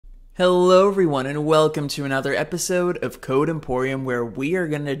Hello everyone and welcome to another episode of Code Emporium where we are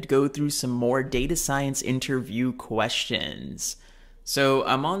going to go through some more data science interview questions. So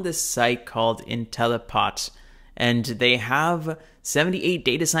I'm on this site called IntelliPot and they have 78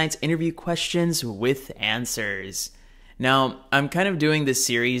 data science interview questions with answers. Now I'm kind of doing this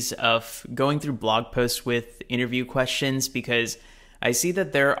series of going through blog posts with interview questions because I see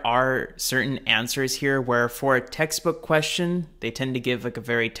that there are certain answers here where for a textbook question, they tend to give like a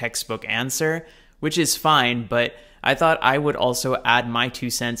very textbook answer, which is fine, but I thought I would also add my 2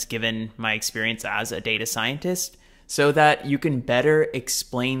 cents given my experience as a data scientist so that you can better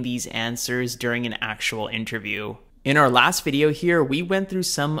explain these answers during an actual interview. In our last video here, we went through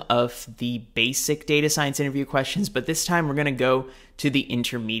some of the basic data science interview questions, but this time we're going to go to the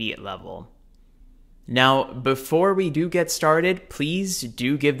intermediate level. Now, before we do get started, please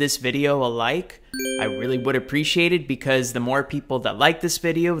do give this video a like. I really would appreciate it because the more people that like this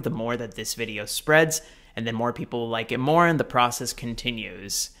video, the more that this video spreads, and then more people will like it more and the process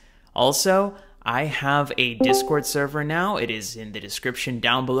continues. Also, I have a Discord server now. It is in the description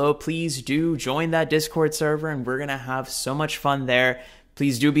down below. Please do join that Discord server and we're going to have so much fun there.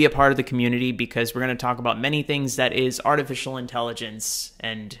 Please do be a part of the community because we're going to talk about many things that is artificial intelligence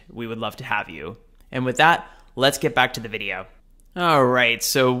and we would love to have you. And with that, let's get back to the video. Alright,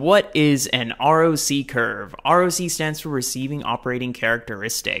 so what is an ROC curve? ROC stands for Receiving Operating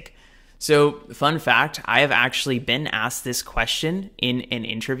Characteristic. So, fun fact, I have actually been asked this question in an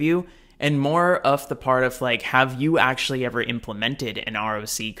interview, and more of the part of like, have you actually ever implemented an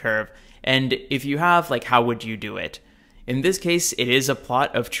ROC curve? And if you have, like, how would you do it? In this case, it is a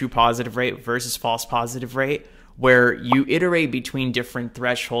plot of true positive rate versus false positive rate, where you iterate between different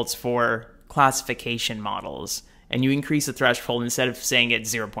thresholds for classification models, and you increase the threshold. Instead of saying it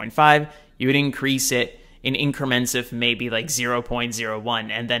 0.5, you would increase it in increments of maybe like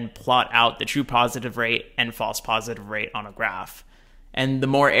 0.01 and then plot out the true positive rate and false positive rate on a graph. And the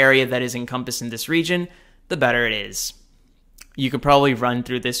more area that is encompassed in this region, the better it is. You could probably run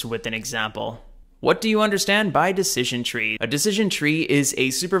through this with an example. What do you understand by decision tree? A decision tree is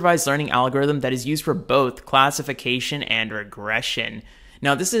a supervised learning algorithm that is used for both classification and regression.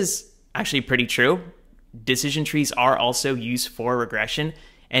 Now, this is actually pretty true. Decision trees are also used for regression.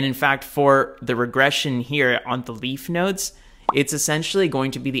 And in fact, for the regression here on the leaf nodes, it's essentially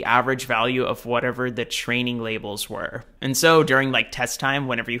going to be the average value of whatever the training labels were. And so during like test time,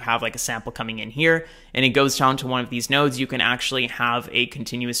 whenever you have like a sample coming in here and it goes down to one of these nodes, you can actually have a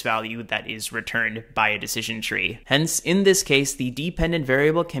continuous value that is returned by a decision tree. Hence, in this case, the dependent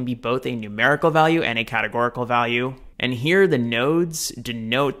variable can be both a numerical value and a categorical value. And here the nodes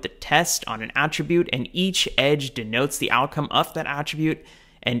denote the test on an attribute and each edge denotes the outcome of that attribute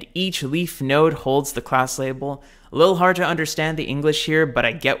and each leaf node holds the class label. A little hard to understand the English here, but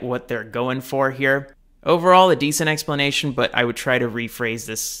I get what they're going for here. Overall, a decent explanation, but I would try to rephrase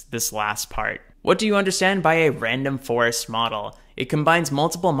this last part. What do you understand by a random forest model? It combines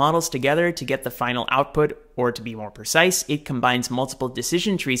multiple models together to get the final output, or to be more precise, it combines multiple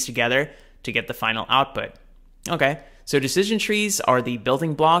decision trees together to get the final output. Okay, so decision trees are the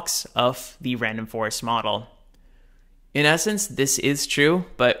building blocks of the random forest model. In essence, this is true,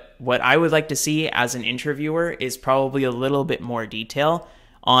 but what I would like to see as an interviewer is probably a little bit more detail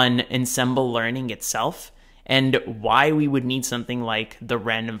on ensemble learning itself and why we would need something like the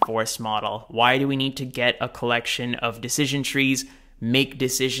random forest model. Why do we need to get a collection of decision trees, make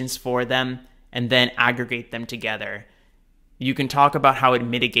decisions for them, and then aggregate them together? You can talk about how it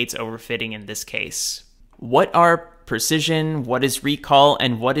mitigates overfitting in this case. What are precision, what is recall,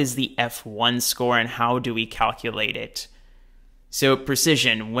 and what is the F1 score, and how do we calculate it? So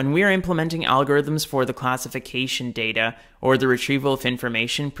precision, when we are implementing algorithms for the classification data or the retrieval of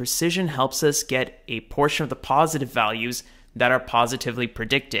information, precision helps us get a portion of the positive values that are positively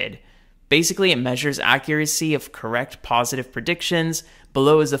predicted. Basically, it measures accuracy of correct positive predictions.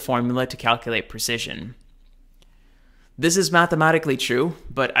 Below is the formula to calculate precision. This is mathematically true,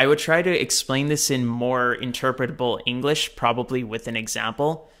 but I would try to explain this in more interpretable English, probably with an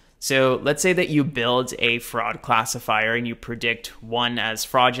example. So let's say that you build a fraud classifier and you predict 1 as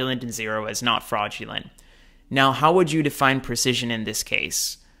fraudulent and 0 as not fraudulent. Now, how would you define precision in this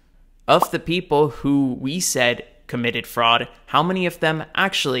case? Of the people who we said committed fraud, how many of them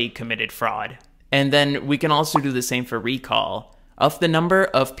actually committed fraud? And then we can also do the same for recall. Of the number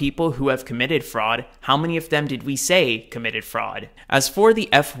of people who have committed fraud, how many of them did we say committed fraud? As for the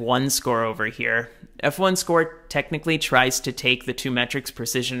F1 score over here, F1 score technically tries to take the 2 metrics,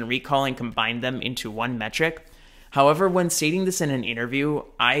 precision and recall, and combine them into one metric. However, when stating this in an interview,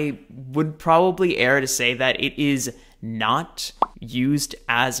 I would probably err to say that it is not used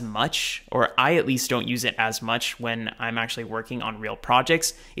as much, or I at least don't use it as much when I'm actually working on real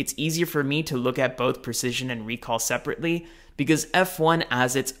projects. It's easier for me to look at both precision and recall separately because F1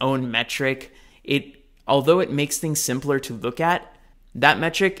 as its own metric, although it makes things simpler to look at, that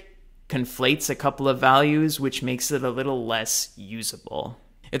metric conflates a couple of values, which makes it a little less usable.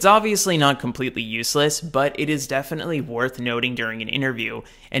 It's obviously not completely useless, but it is definitely worth noting during an interview.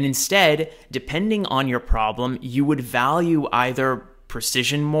 And instead, depending on your problem, you would value either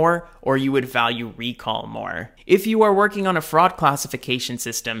precision more or you would value recall more. If you are working on a fraud classification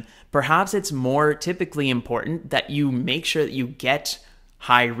system, perhaps it's more typically important that you make sure that you get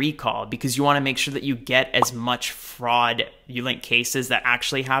high recall because you want to make sure that you get as much fraudulent cases that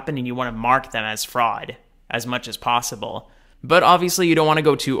actually happen and you want to mark them as fraud as much as possible. But obviously you don't want to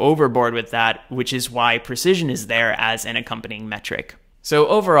go too overboard with that, which is why precision is there as an accompanying metric. So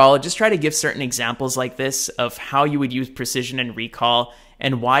overall, just try to give certain examples like this of how you would use precision and recall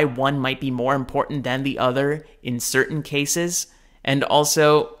and why one might be more important than the other in certain cases. And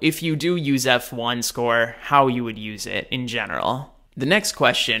also, if you do use F1 score, how you would use it in general. The next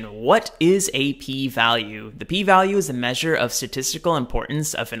question, what is a p-value? The p-value is a measure of statistical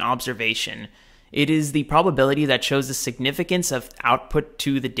importance of an observation. It is the probability that shows the significance of output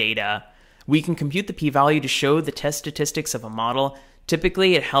to the data. We can compute the p-value to show the test statistics of a model.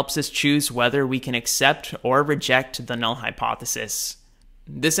 Typically, it helps us choose whether we can accept or reject the null hypothesis.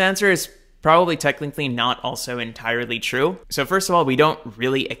 This answer is probably technically not also entirely true. So first of all, we don't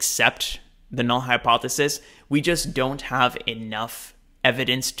really accept the null hypothesis. We just don't have enough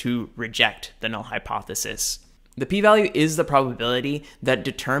evidence to reject the null hypothesis. The p-value is the probability that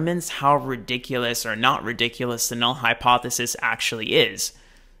determines how ridiculous or not ridiculous the null hypothesis actually is.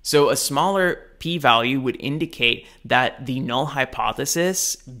 So a smaller p-value would indicate that the null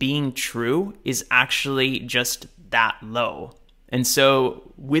hypothesis being true is actually just that low. And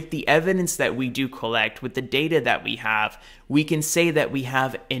so with the evidence that we do collect, with the data that we have, we can say that we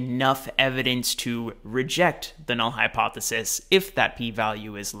have enough evidence to reject the null hypothesis if that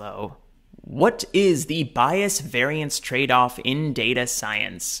p-value is low. What is the bias-variance trade-off in data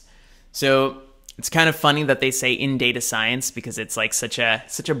science? So it's kind of funny that they say in data science because it's like such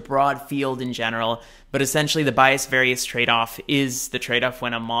a broad field in general, but essentially the bias-variance trade-off is the trade-off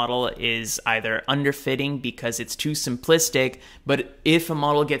when a model is either underfitting because it's too simplistic, but if a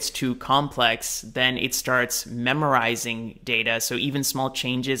model gets too complex, then it starts memorizing data, so even small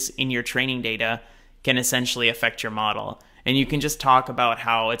changes in your training data can essentially affect your model. And you can just talk about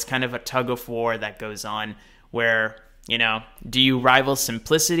how it's kind of a tug of war that goes on where, do you rival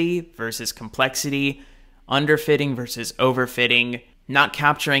simplicity versus complexity, underfitting versus overfitting, not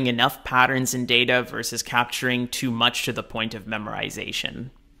capturing enough patterns in data versus capturing too much to the point of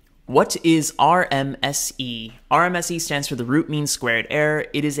memorization. What is RMSE? RMSE stands for the root mean squared error.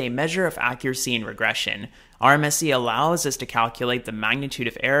 It is a measure of accuracy in regression. RMSE allows us to calculate the magnitude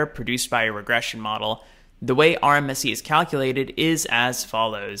of error produced by a regression model. The way RMSE is calculated is as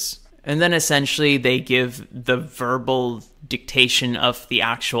follows. And then essentially they give the verbal dictation of the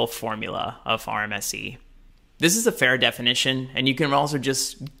actual formula of RMSE. This is a fair definition, and you can also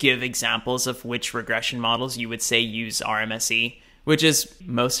just give examples of which regression models you would say use RMSE, which is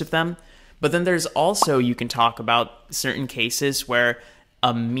most of them. But then there's also, you can talk about certain cases where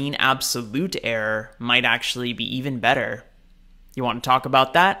a mean absolute error might actually be even better. You want to talk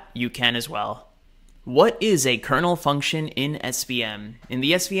about that? You can as well. What is a kernel function in SVM? In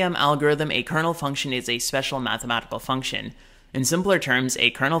the SVM algorithm, a kernel function is a special mathematical function. In simpler terms, a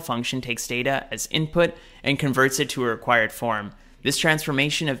kernel function takes data as input and converts it to a required form. This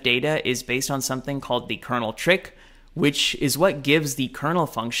transformation of data is based on something called the kernel trick, which is what gives the kernel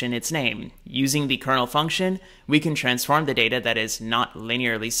function its name. Using the kernel function, we can transform the data that is not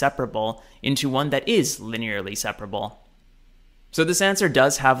linearly separable into one that is linearly separable. So this answer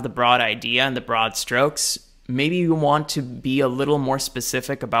does have the broad idea and the broad strokes. Maybe you want to be a little more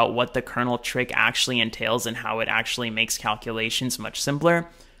specific about what the kernel trick actually entails and how it actually makes calculations much simpler.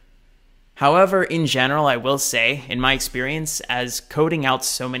 However, in general, I will say, in my experience, as coding out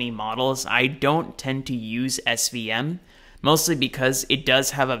so many models, I don't tend to use SVM, mostly because it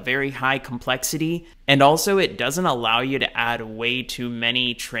does have a very high complexity, and also it doesn't allow you to add way too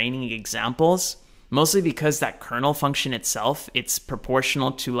many training examples. Mostly because that kernel function itself, it's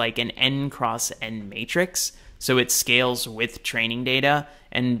proportional to like an n cross n matrix. So it scales with training data.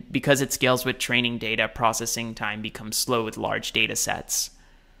 And because it scales with training data, processing time becomes slow with large data sets.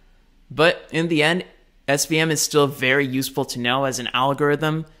 But in the end, SVM is still very useful to know as an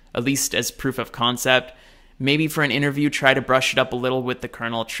algorithm, at least as proof of concept. Maybe for an interview, try to brush it up a little with the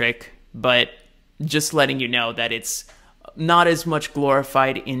kernel trick, but just letting you know that it's not as much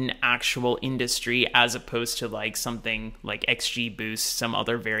glorified in actual industry as opposed to like something like XGBoost, some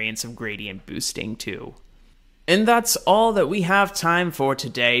other variants of gradient boosting too. And that's all that we have time for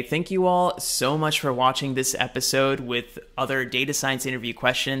today. Thank you all so much for watching this episode with other data science interview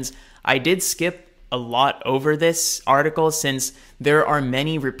questions. I did skip a lot over this article since there are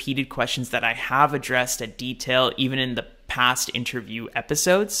many repeated questions that I have addressed at detail even in the past interview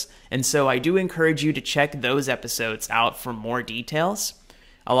episodes. And so I do encourage you to check those episodes out for more details.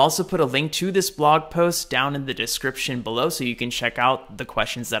 I'll also put a link to this blog post down in the description below so you can check out the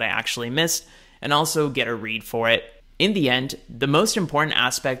questions that I actually missed and also get a read for it. In the end, the most important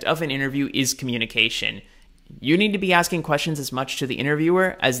aspect of an interview is communication. You need to be asking questions as much to the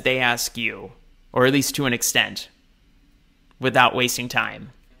interviewer as they ask you, or at least to an extent, without wasting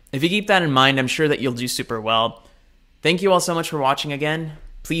time. If you keep that in mind, I'm sure that you'll do super well. Thank you all so much for watching again.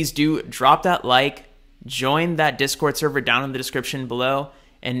 Please do drop that like, join that Discord server down in the description below,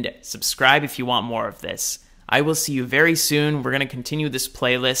 and subscribe if you want more of this. I will see you very soon. We're going to continue this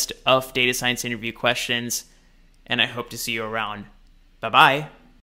playlist of data science interview questions, and I hope to see you around. Bye-bye.